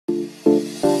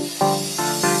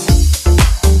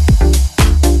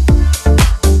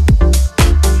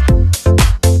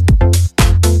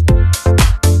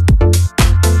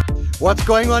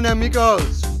going on,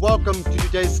 amigos? Welcome to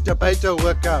today's TABATA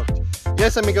workout.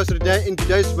 Yes, amigos, in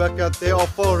today's workout there are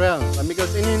 4 rounds.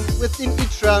 Amigos, within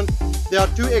each round there are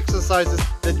 2 exercises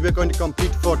that we're going to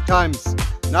complete 4 times.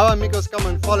 Now, amigos, come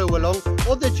and follow along.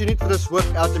 All that you need for this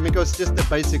workout, amigos, is just the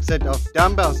basic set of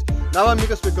dumbbells. Now,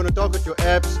 amigos, we're going to target your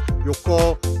abs, your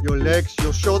core, your legs,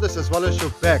 your shoulders, as well as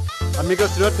your back.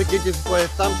 Amigos, do not forget to give a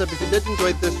thumbs up if you did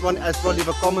enjoy this one, as well leave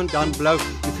a comment down below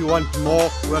if you want more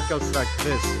workouts like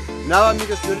this. Now,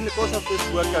 amigos, during the course of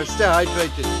this workout, stay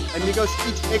hydrated. Amigos,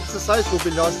 each exercise will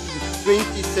be lasting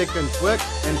 20 seconds work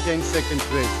and 10 seconds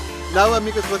rest. Now,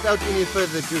 amigos, without any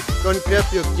further ado, go and grab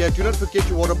your gear. Do not forget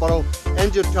your water bottle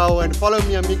and your towel, and follow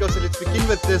me, amigos, and let's begin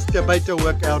with this TABATA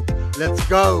workout. Let's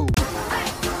go!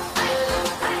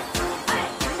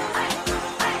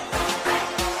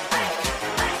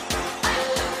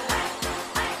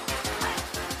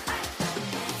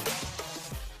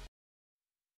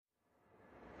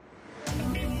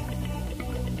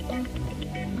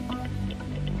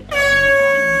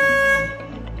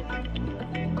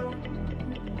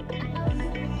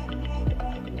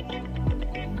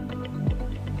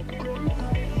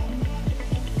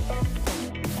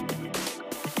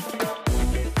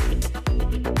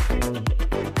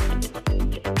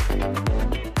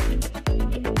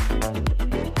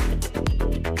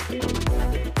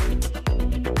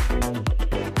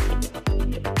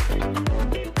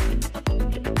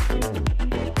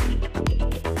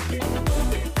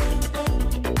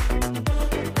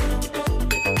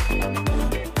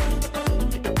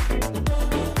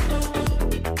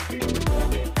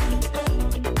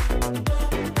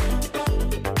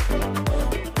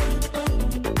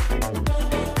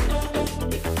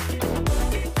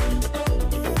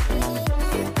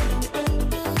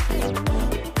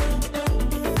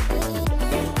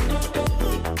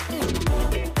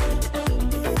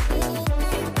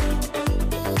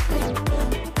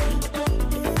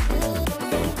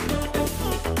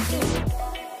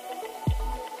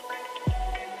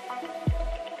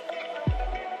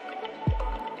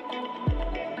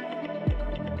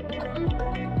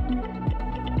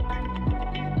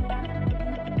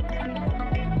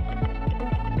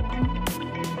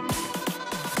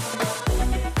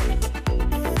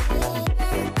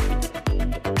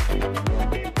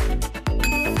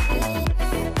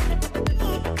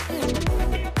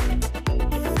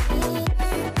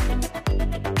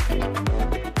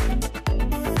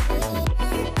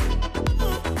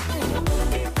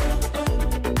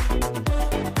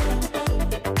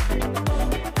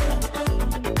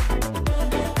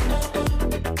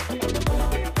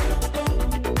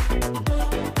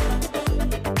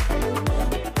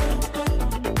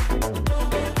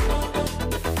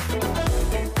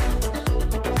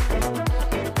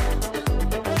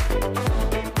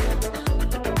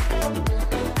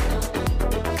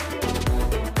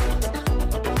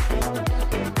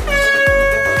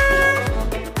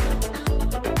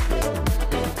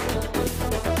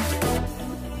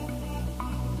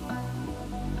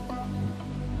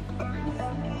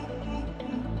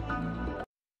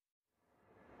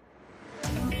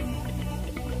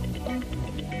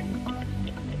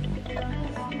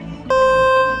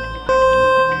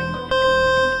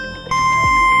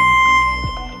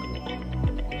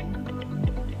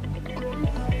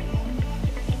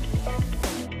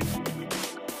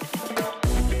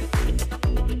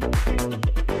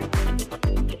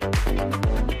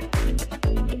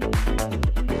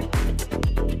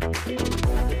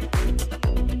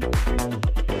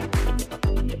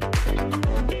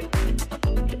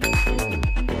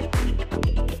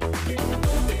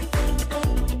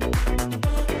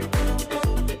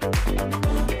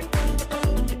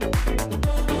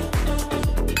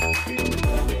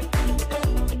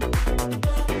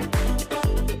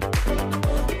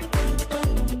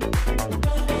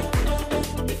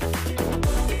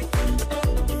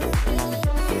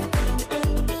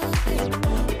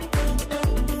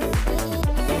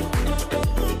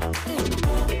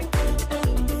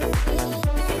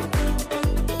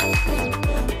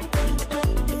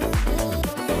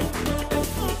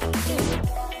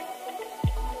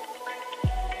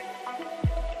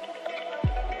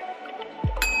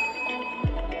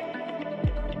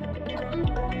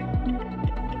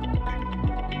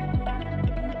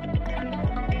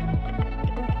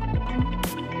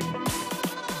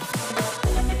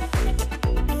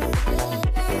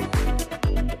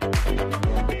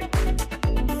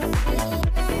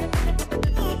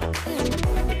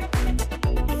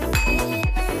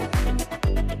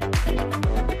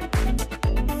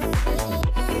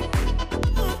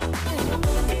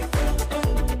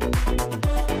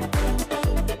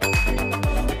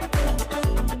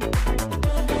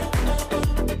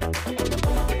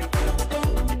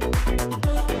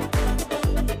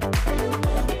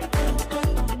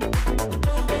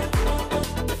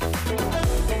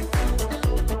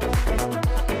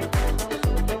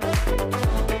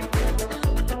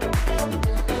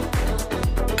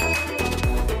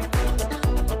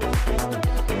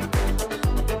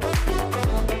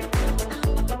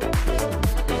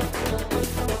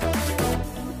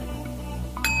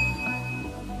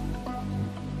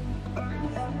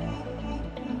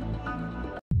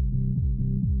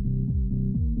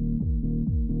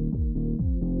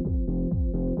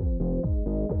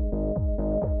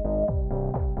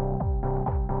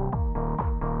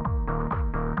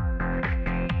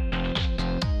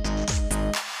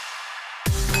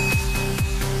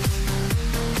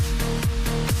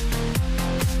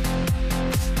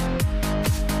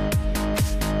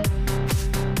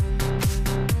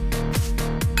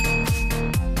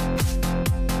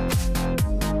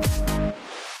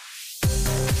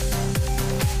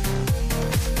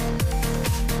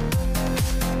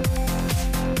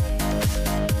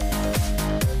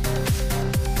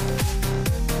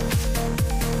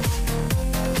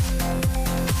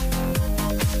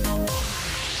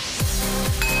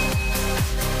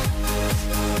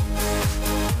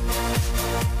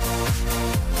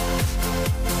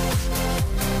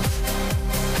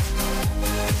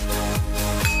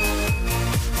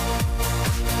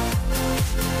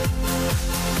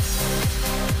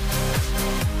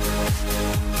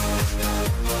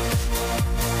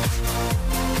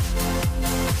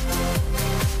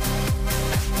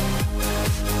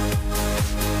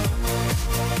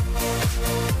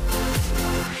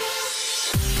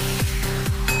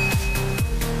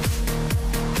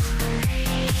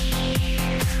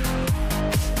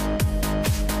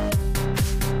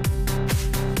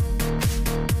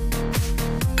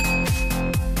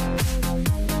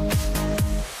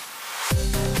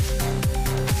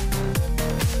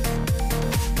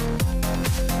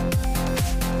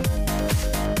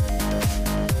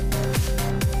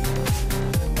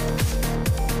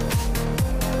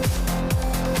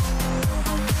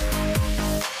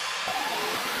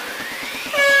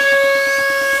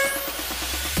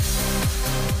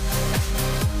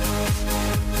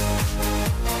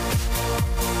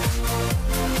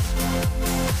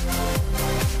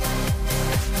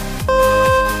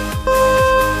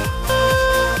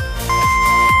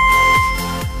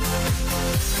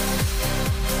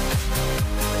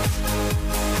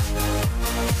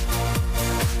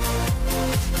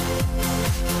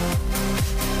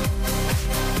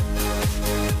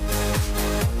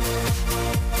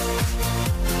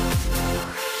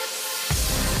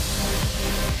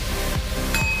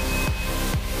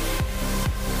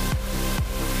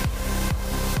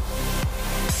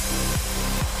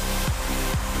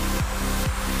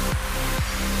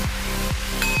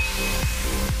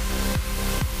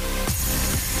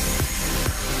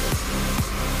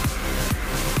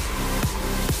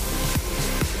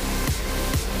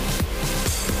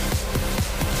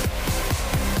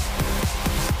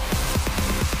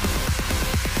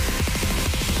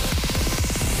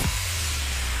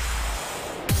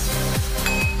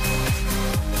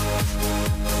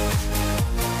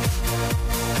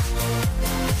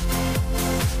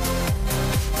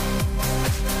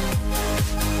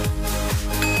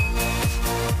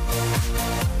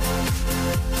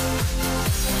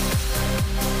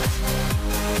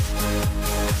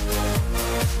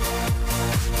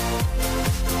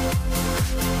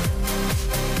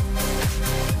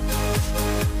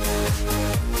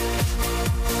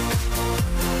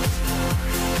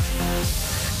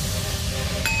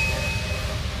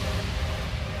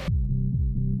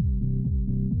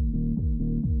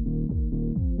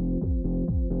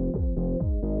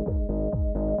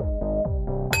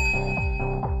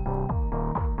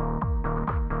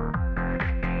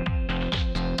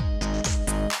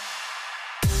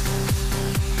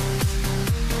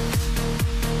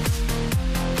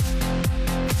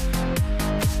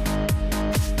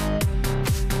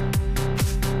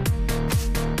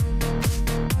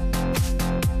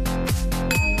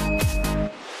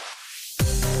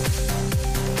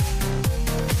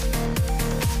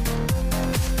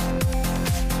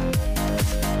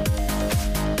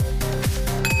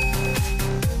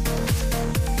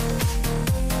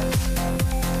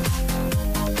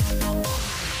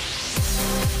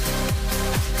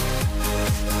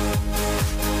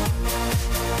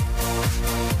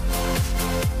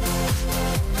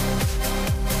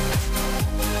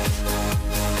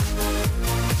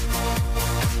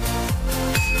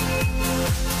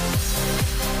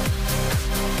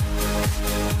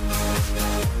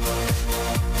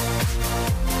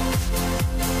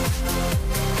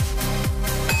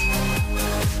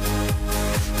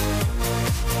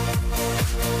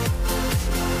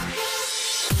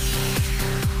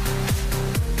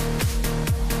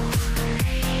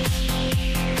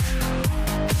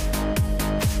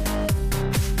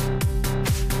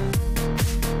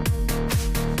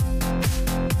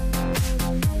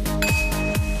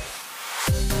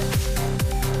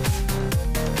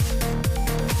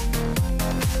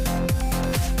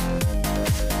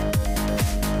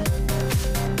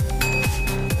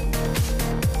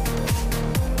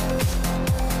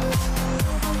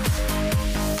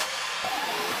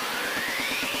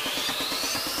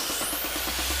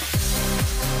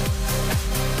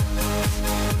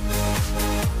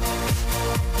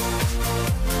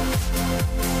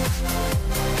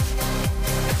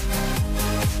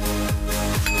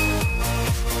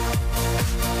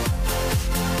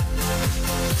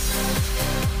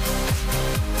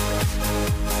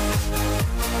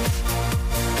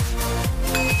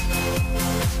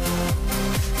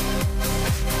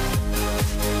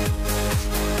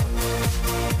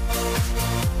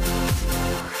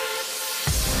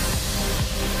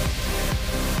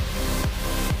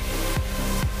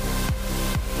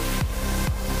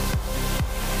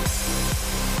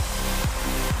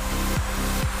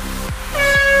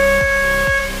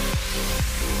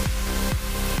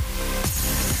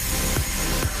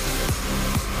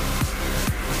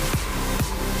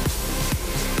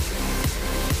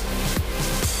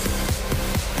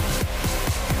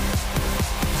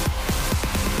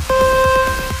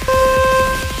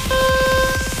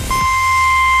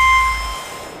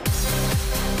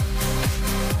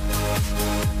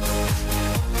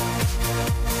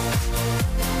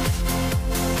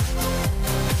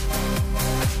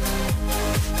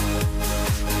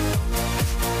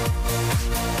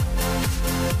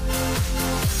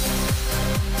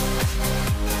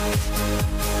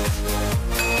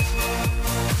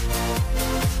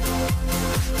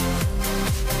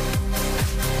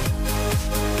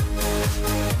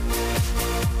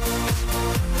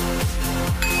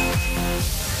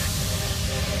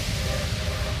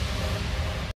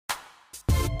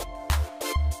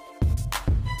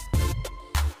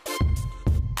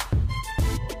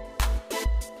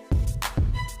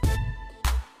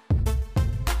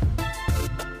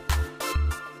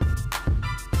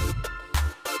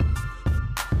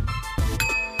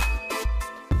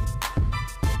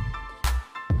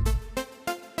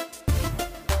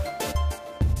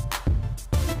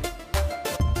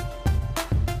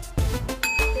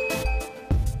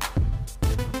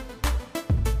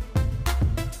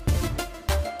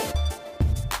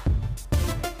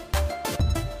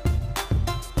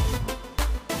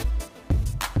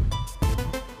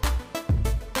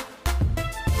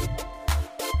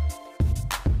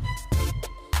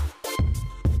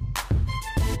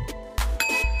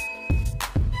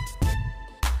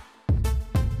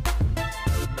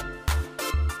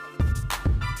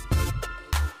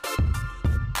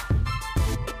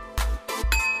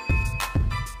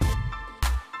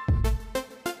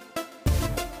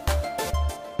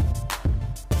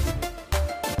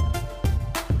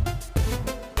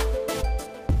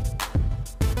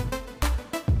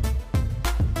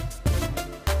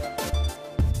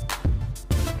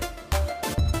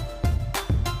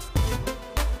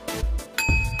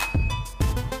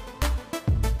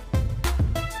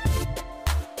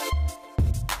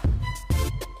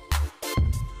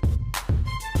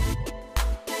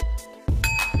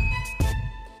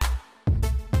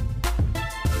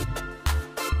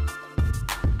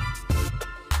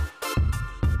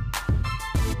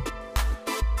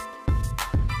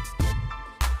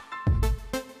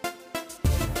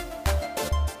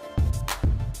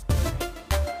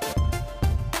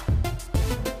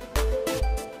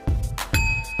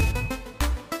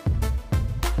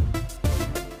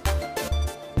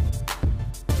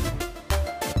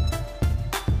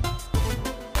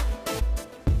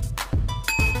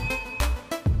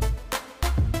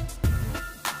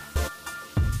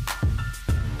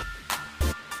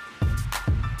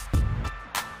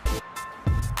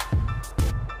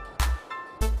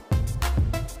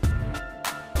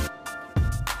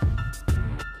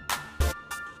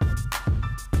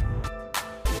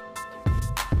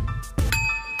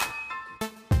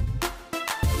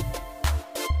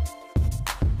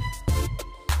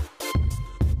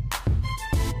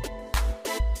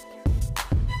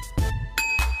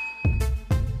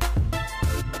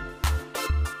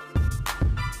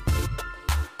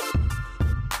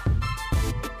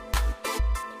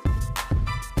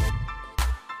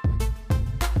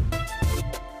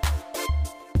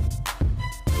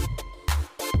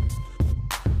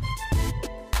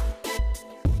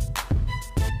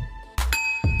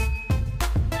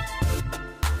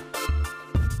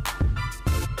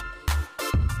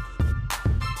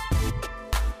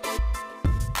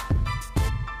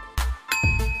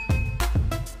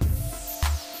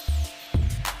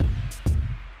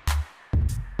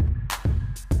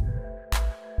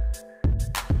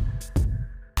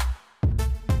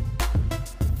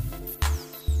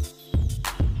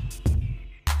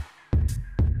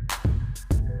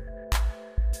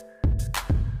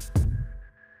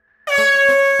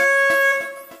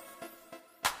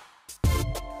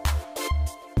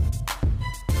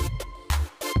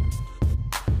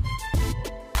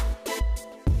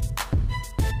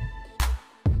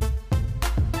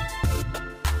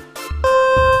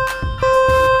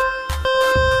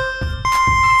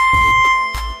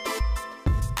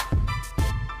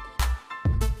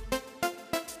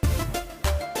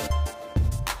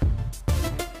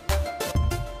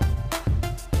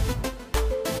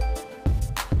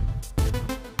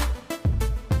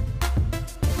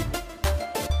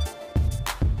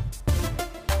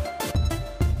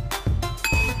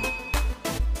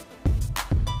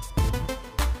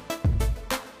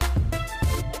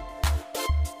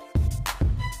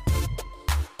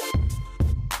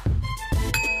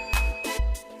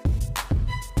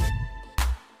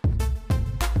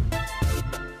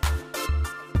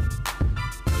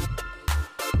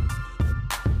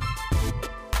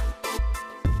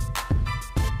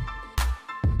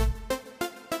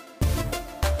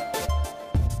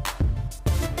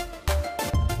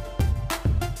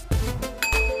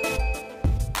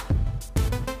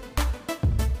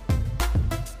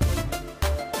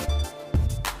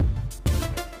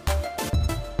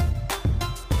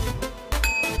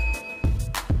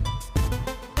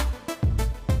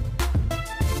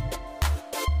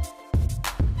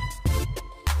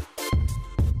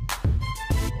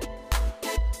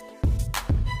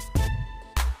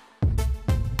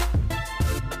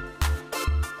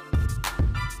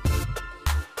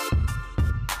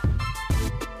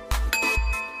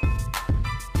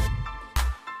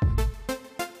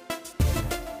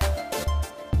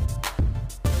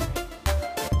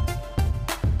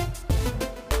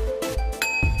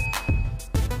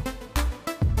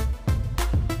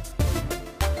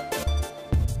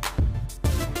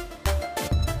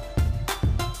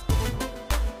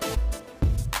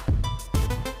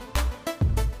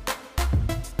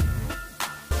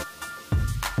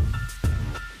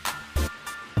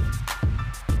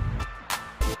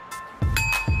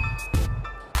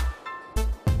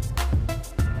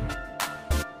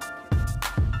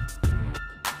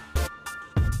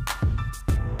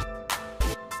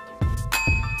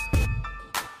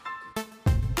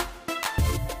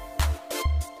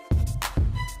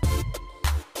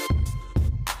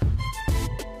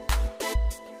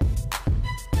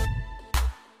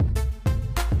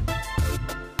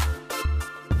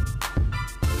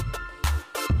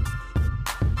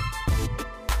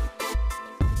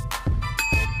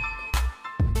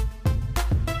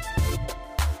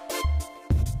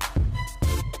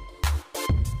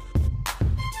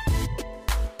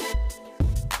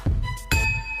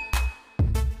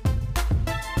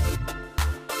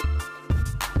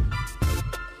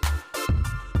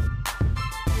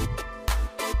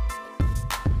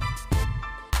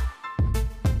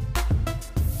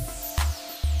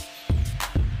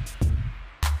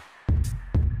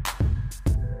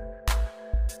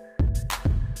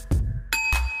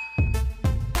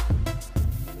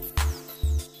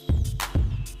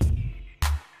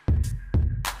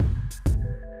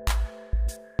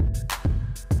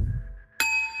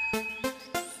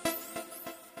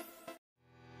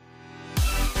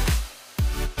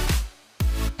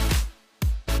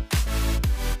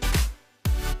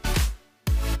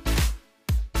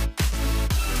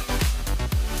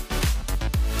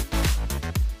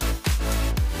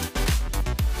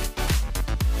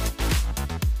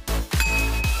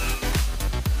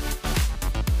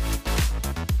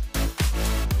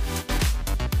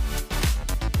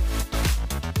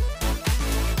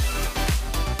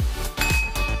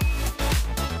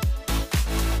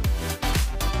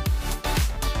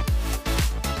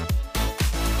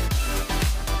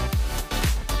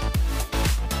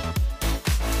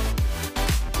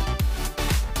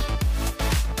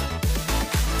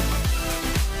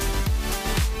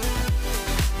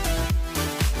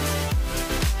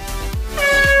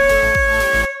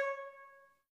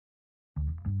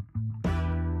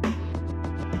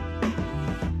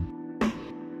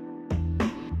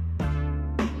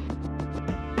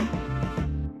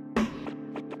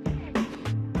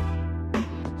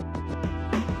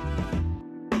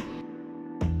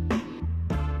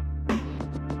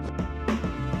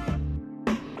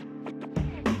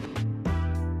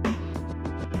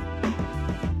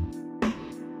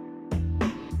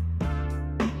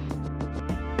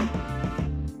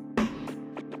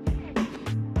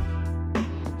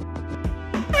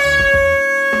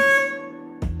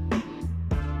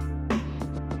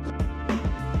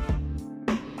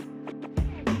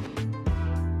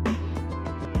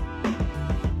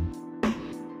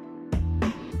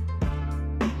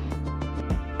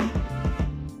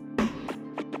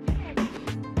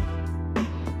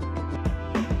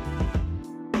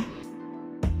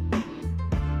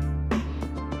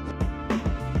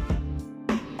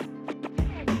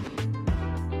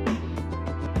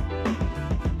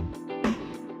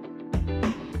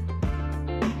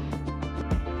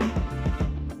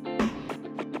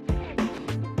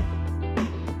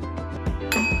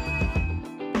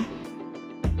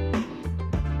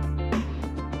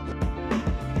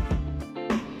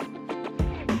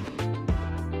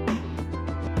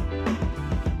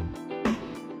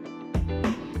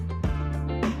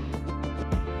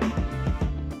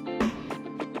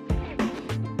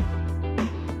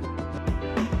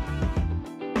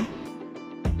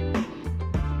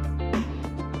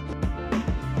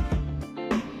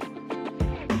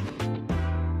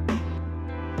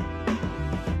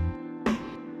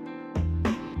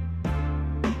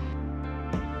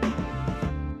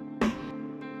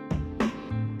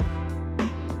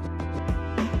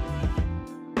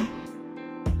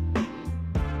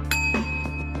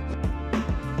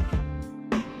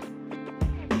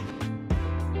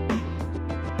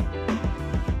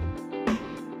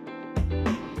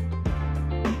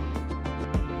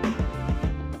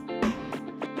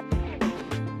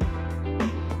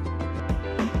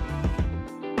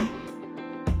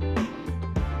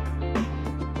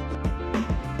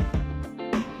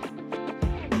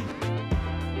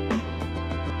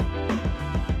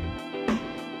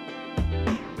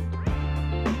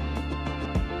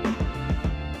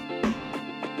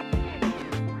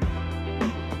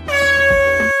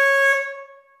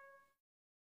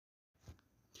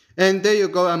 And there you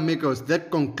go, amigos.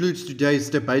 That concludes today's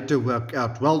TABATA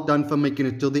workout. Well done for making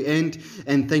it till the end,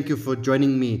 and thank you for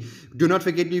joining me. Do not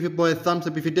forget to leave your boy a thumbs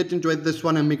up if you did enjoy this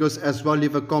one, amigos. As well,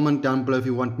 leave a comment down below if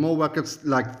you want more workouts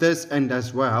like this, and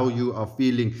as well how you are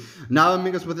feeling. Now,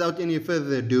 amigos, without any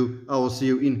further ado, I will see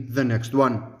you in the next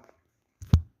one.